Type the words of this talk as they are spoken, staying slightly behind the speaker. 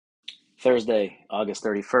Thursday, August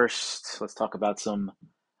 31st. Let's talk about some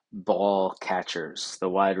ball catchers, the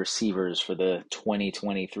wide receivers for the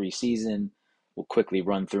 2023 season. We'll quickly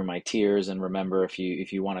run through my tiers and remember if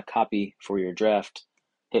you want a copy for your draft,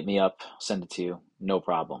 hit me up, send it to you, no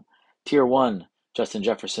problem. Tier 1, Justin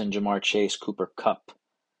Jefferson, Jamar Chase, Cooper Kupp.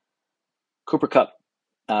 Cooper Kupp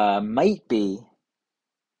might be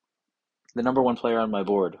the number one player on my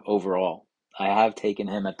board overall. I have taken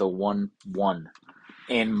him at the 1-1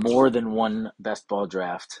 in more than one best ball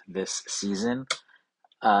draft this season.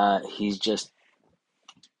 He's just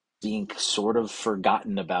being sort of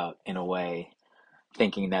forgotten about in a way,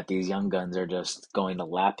 thinking that these young guns are just going to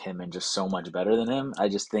lap him and just so much better than him. I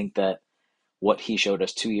just think that what he showed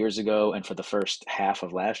us 2 years ago and for the first half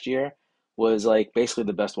of last year was like basically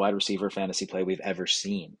the best wide receiver fantasy play we've ever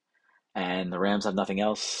seen. And the Rams have nothing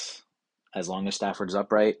else. As long as Stafford's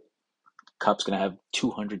upright, Kupp's going to have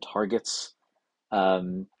 200 targets.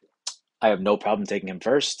 Um, I have no problem taking him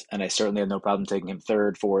first, and I certainly have no problem taking him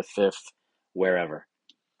third, fourth, fifth, wherever.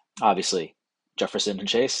 Obviously, Jefferson and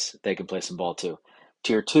Chase, they can play some ball too.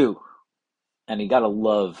 Tier 2, and you got to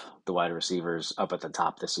love the wide receivers up at the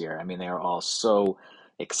top this year. I mean, they are all so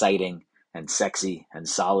exciting and sexy and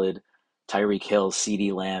solid. Tyreek Hill,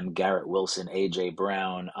 CeeDee Lamb, Garrett Wilson, A.J.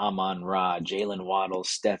 Brown, Amon-Ra, Jalen Waddle,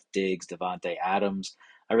 Steph Diggs, Davante Adams.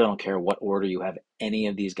 I really don't care what order you have any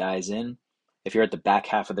of these guys in. If you're at the back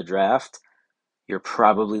half of the draft, you're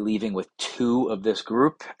probably leaving with two of this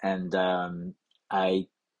group, and I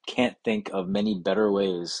can't think of many better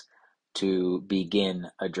ways to begin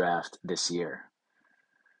a draft this year.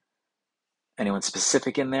 Anyone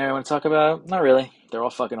specific in there I want to talk about? Not really. They're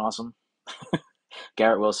all fucking awesome.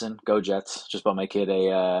 Garrett Wilson, go Jets. Just bought my kid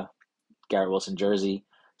a Garrett Wilson jersey,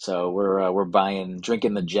 so we're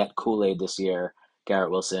drinking the Jet Kool-Aid this year.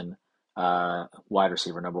 Garrett Wilson, wide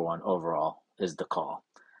receiver number one overall is the call.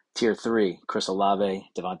 Tier 3, Chris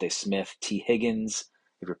Olave, Devontae Smith, T. Higgins.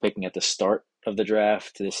 If you're picking at the start of the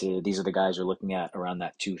draft, these are the guys you're looking at around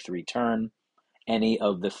that 2-3 turn. Any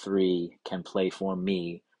of the three can play for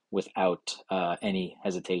me without any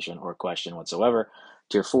hesitation or question whatsoever.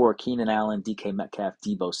 Tier 4, Keenan Allen, DK Metcalf,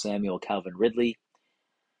 Deebo Samuel, Calvin Ridley.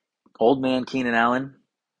 Old man Keenan Allen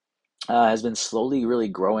has been slowly really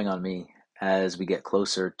growing on me as we get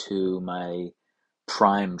closer to my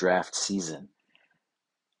prime draft season.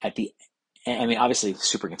 Obviously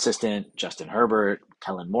super consistent. Justin Herbert,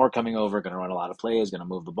 Kellen Moore coming over, going to run a lot of plays, going to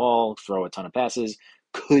move the ball, throw a ton of passes.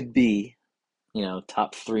 Could be,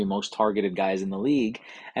 top 3 most targeted guys in the league.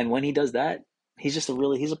 And when he does that, he's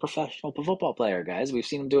a professional football player, guys. We've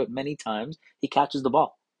seen him do it many times. He catches the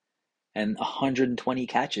ball. And 120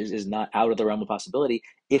 catches is not out of the realm of possibility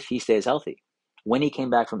if he stays healthy. When he came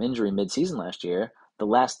back from injury midseason last year, the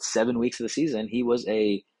last 7 weeks of the season, he was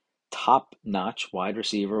a top-notch wide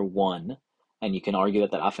receiver 1, and you can argue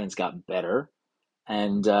that offense got better.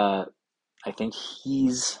 And I think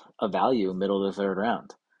he's a value middle of the third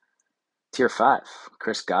round. Tier 5,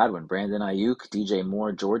 Chris Godwin, Brandon Ayuk, DJ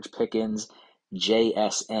Moore, George Pickens,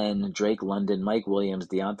 JSN, Drake London, Mike Williams,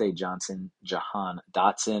 Deontay Johnson, Jahan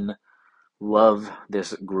Dotson. Love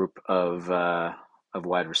this group of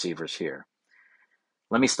wide receivers here.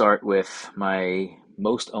 Let me start with my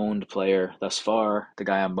most owned player thus far, the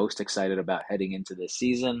guy I'm most excited about heading into this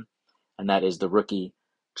season, and that is the rookie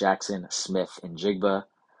Jackson Smith-Njigba.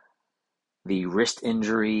 The wrist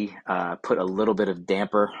injury put a little bit of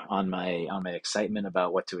damper on my excitement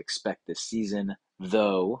about what to expect this season,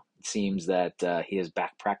 though it seems that he is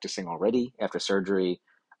back practicing already after surgery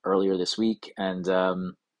earlier this week, and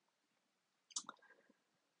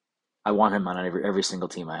I want him on every single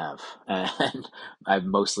team I have, and I've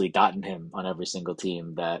mostly gotten him on every single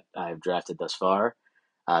team that I've drafted thus far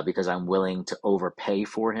because I'm willing to overpay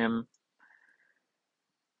for him.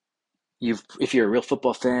 If you're a real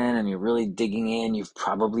football fan and you're really digging in, you've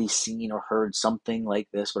probably seen or heard something like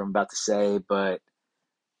this, what I'm about to say, but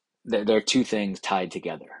there are two things tied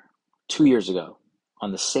together. 2 years ago,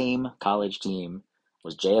 on the same college team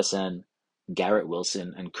was JSN, Garrett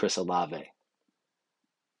Wilson, and Chris Olave.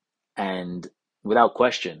 And without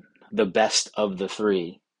question, the best of the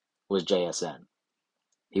three was JSN.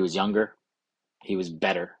 He was younger, he was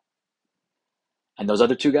better. And those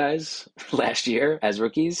other two guys last year as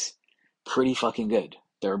rookies, pretty fucking good.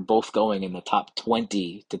 They're both going in the top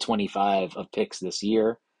 20 to 25 of picks this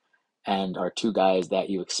year and are two guys that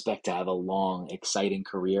you expect to have a long, exciting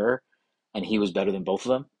career. And he was better than both of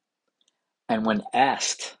them. And when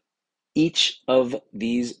asked, each of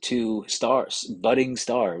these two stars, budding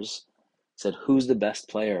stars, said, who's the best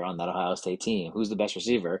player on that Ohio State team? Who's the best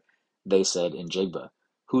receiver? They said Njigba.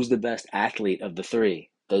 Who's the best athlete of the three?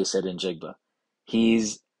 They said Njigba.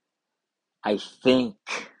 He's I think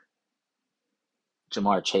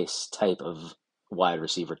Jamar Chase type of wide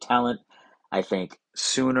receiver talent. I think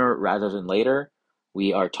sooner rather than later,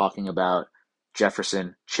 we are talking about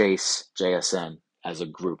Jefferson, Chase, JSN as a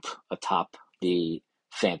group atop the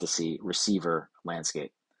fantasy receiver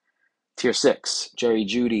landscape. Tier 6, Jerry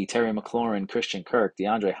Jeudy, Terry McLaurin, Christian Kirk,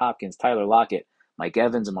 DeAndre Hopkins, Tyler Lockett, Mike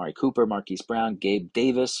Evans, Amari Cooper, Marquise Brown, Gabe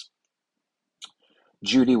Davis.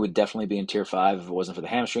 Jeudy would definitely be in tier 5 if it wasn't for the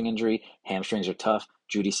hamstring injury. Hamstrings are tough.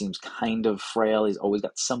 Jeudy seems kind of frail. He's always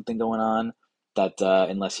got something going on that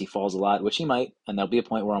unless he falls a lot, which he might, and there'll be a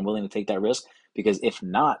point where I'm willing to take that risk because if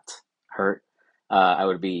not hurt, I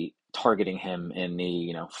would be targeting him in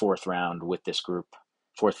the fourth round with this group,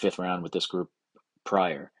 fourth, fifth round with this group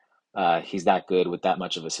prior. He's that good with that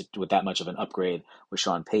much of an upgrade with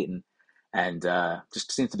Sean Payton, and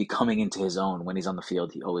just seems to be coming into his own when he's on the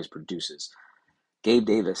field. He always produces. Gabe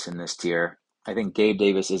Davis in this tier. I think Gabe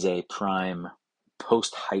Davis is a prime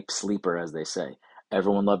post-hype sleeper, as they say.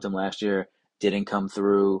 Everyone loved him last year, didn't come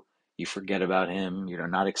through. You forget about him.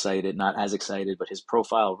 Not excited, not as excited, but his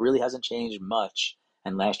profile really hasn't changed much.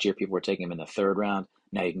 And last year, people were taking him in the third round.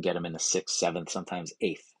 Now you can get him in the sixth, seventh, sometimes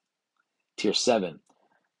eighth. Tier 7,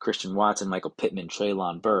 Christian Watson, Michael Pittman,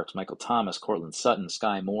 Treylon Burks, Michael Thomas, Cortland Sutton,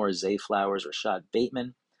 Sky Moore, Zay Flowers, Rashad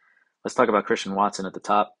Bateman. Let's talk about Christian Watson at the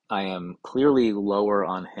top. I am clearly lower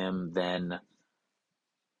on him than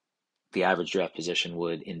the average draft position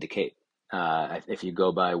would indicate. If you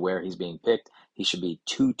go by where he's being picked, he should be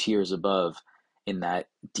 2 tiers above in that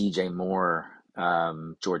DJ Moore,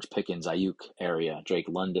 George Pickens, Ayuk area, Drake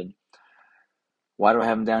London. Why do I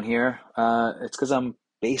have him down here? It's because I'm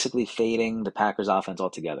basically fading the Packers offense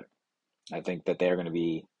altogether. I think that they're going to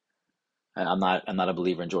be. I'm not a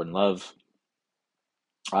believer in Jordan Love.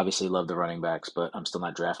 Obviously, love the running backs, but I'm still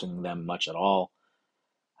not drafting them much at all.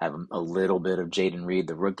 I have a little bit of Jaden Reed,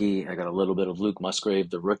 the rookie. I got a little bit of Luke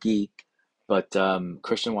Musgrave, the rookie. But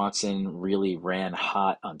Christian Watson really ran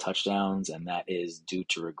hot on touchdowns, and that is due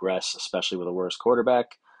to regress, especially with a worse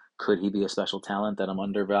quarterback. Could he be a special talent that I'm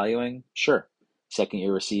undervaluing? Sure.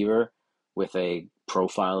 Second-year receiver with a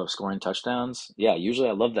profile of scoring touchdowns. Yeah, usually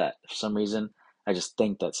I love that. For some reason, I just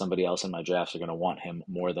think that somebody else in my drafts are going to want him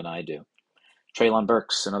more than I do. Treylon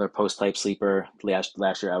Burks, another post-type sleeper.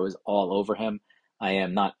 Last year I was all over him. I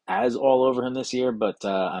am not as all over him this year, but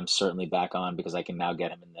I'm certainly back on because I can now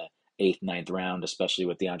get him in the eighth, ninth round, especially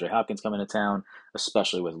with DeAndre Hopkins coming to town,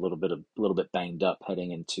 especially with a little bit banged up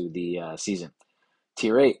heading into the season.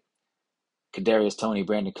 Tier 8, Kadarius Toney,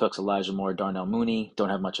 Brandon Cooks, Elijah Moore, Darnell Mooney. Don't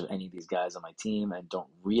have much of any of these guys on my team and don't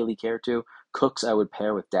really care to. Cooks I would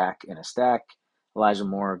pair with Dak in a stack. Elijah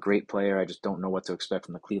Moore, great player. I just don't know what to expect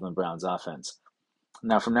from the Cleveland Browns offense.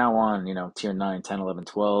 Now, from now on, tier 9, 10, 11,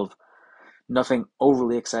 12, nothing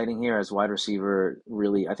overly exciting here as wide receiver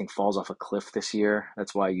really, I think, falls off a cliff this year.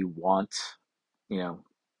 That's why you want, you know,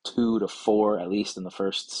 2 to 4 at least in the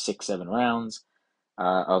first 6, 7 rounds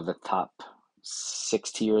of the top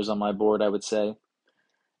 6 tiers on my board, I would say.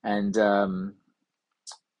 And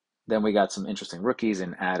then we got some interesting rookies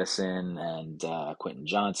in Addison and Quentin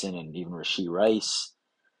Johnson and even Rashee Rice.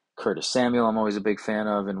 Curtis Samuel, I'm always a big fan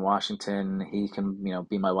of in Washington. He can,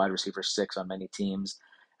 be my wide receiver 6 on many teams.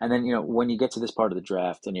 And then, when you get to this part of the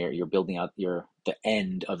draft and you're building out the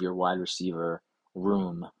end of your wide receiver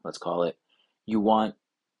room, let's call it, you want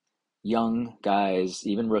young guys,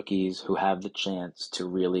 even rookies, who have the chance to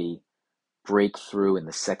really break through in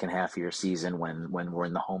the second half of your season when we're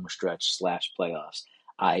in the home stretch / playoffs,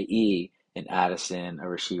 i.e., an Addison, a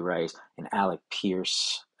Rashee Rice, an Alec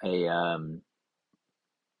Pierce, if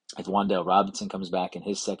Wan'Dale Robinson comes back in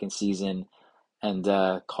his second season and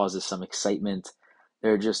causes some excitement.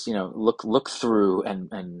 They're just, look through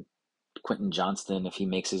and Quentin Johnston, if he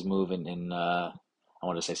makes his move in I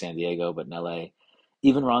want to say San Diego, but in LA.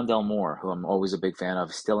 Even Rondell Moore, who I'm always a big fan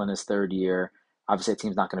of, still in his third year. Obviously, the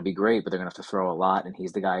team's not going to be great, but they're going to have to throw a lot, and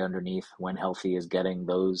he's the guy underneath when healthy is getting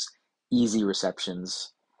those easy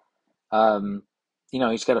receptions. um, you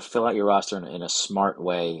just got to fill out your roster in a smart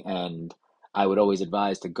way. And I would always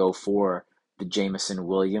advise to go for the Jameson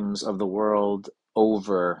Williams of the world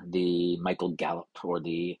over the Michael Gallup or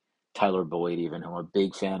the Tyler Boyd, even, who I'm a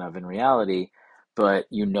big fan of in reality. But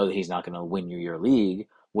you know that he's not going to win you your league.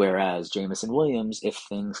 Whereas Jameson Williams, if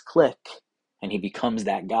things click and he becomes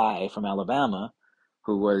that guy from Alabama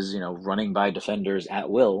who was, running by defenders at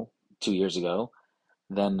will 2 years ago,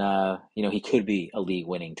 then he could be a league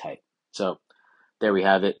winning type. So there we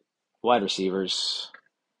have it. Wide receivers.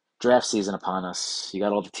 Draft season upon us. You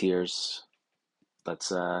got all the tiers. It's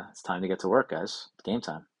time to get to work, guys. It's game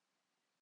time.